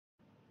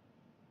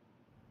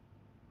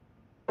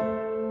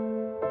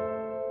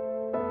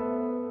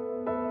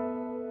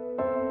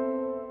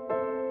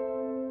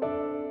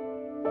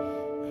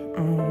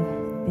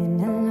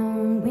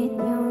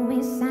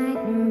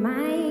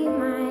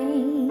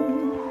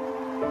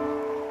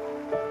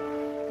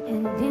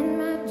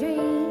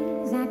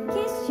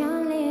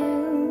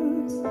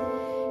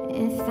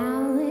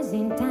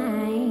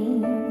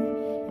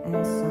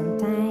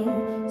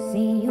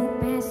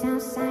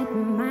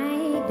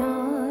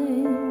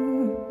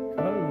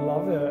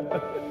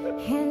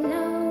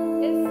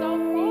Hello. It's so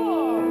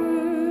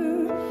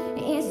cool.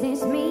 Is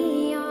this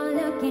me you're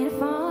looking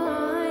for?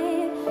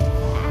 I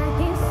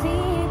can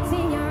see it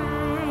in your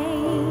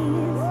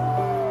eyes.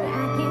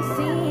 I can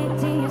see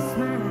it in your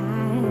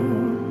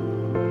smile.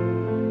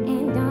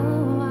 And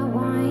oh, I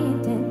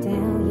want to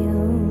tell you,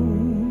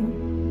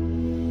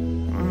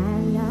 I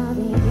love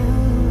you.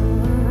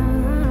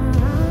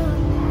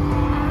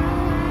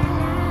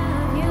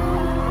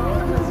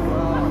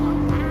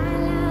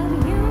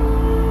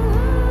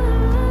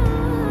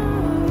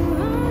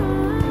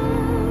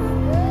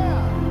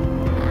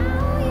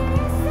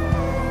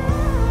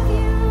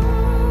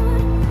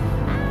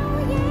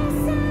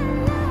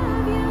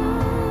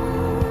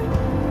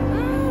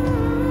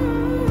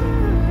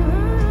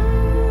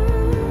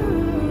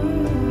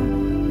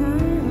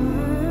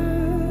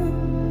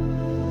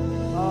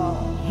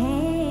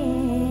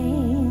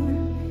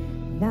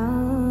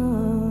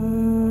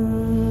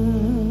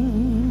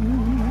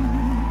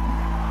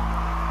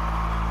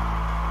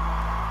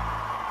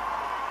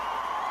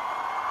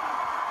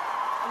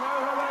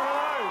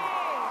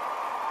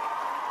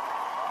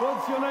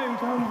 What's your name?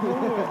 Come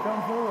forward,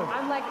 come forward.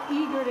 I'm like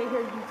eager to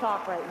hear you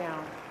talk right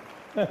now.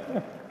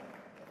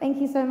 Thank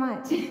you so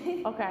much.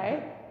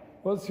 Okay.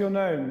 What's your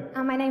name?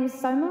 My name is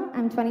Soma.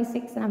 I'm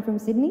 26 and I'm from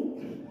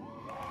Sydney.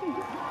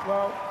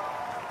 Well,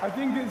 I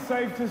think it's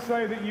safe to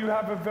say that you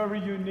have a very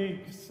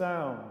unique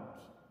sound.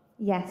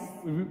 Yes.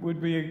 Would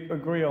we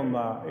agree on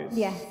that?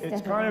 Yes,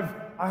 It's definitely. kind of,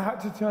 I had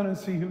to turn and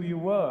see who you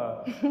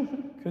were,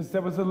 because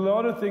there was a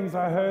lot of things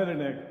I heard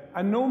in it.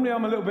 And normally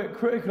I'm a little bit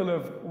critical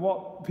of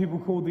what people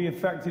call the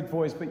affected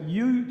voice, but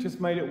you just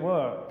made it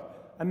work.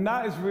 And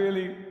that is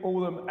really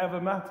all that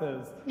ever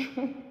matters.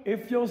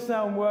 If your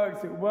sound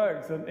works, it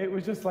works. And it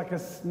was just like a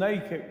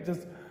snake. It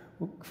just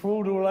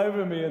crawled all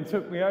over me and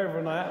took me over,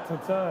 and I had to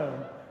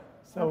turn.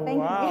 So, Well, thank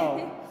wow.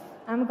 you.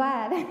 I'm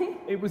glad.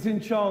 It was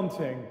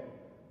enchanting.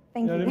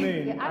 Thank You know what I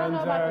mean? Yeah, I don't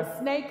know about the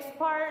snakes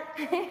part,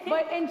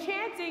 but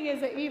enchanting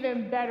is an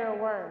even better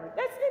word.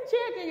 That's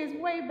enchanting is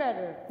way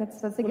better.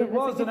 That's a Well, good it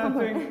was, that's a and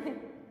good I compliment. think,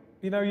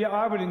 you know, yeah,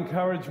 I would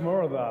encourage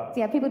more of that.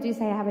 Yeah, people do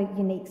say I have a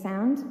unique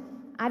sound.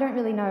 I don't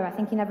really know. I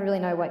think you never really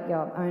know what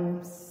your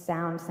own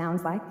sound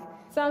sounds like.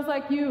 Sounds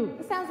like you.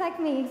 It sounds like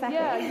me, exactly.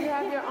 Yeah, you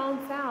have your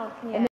own sound. Yeah.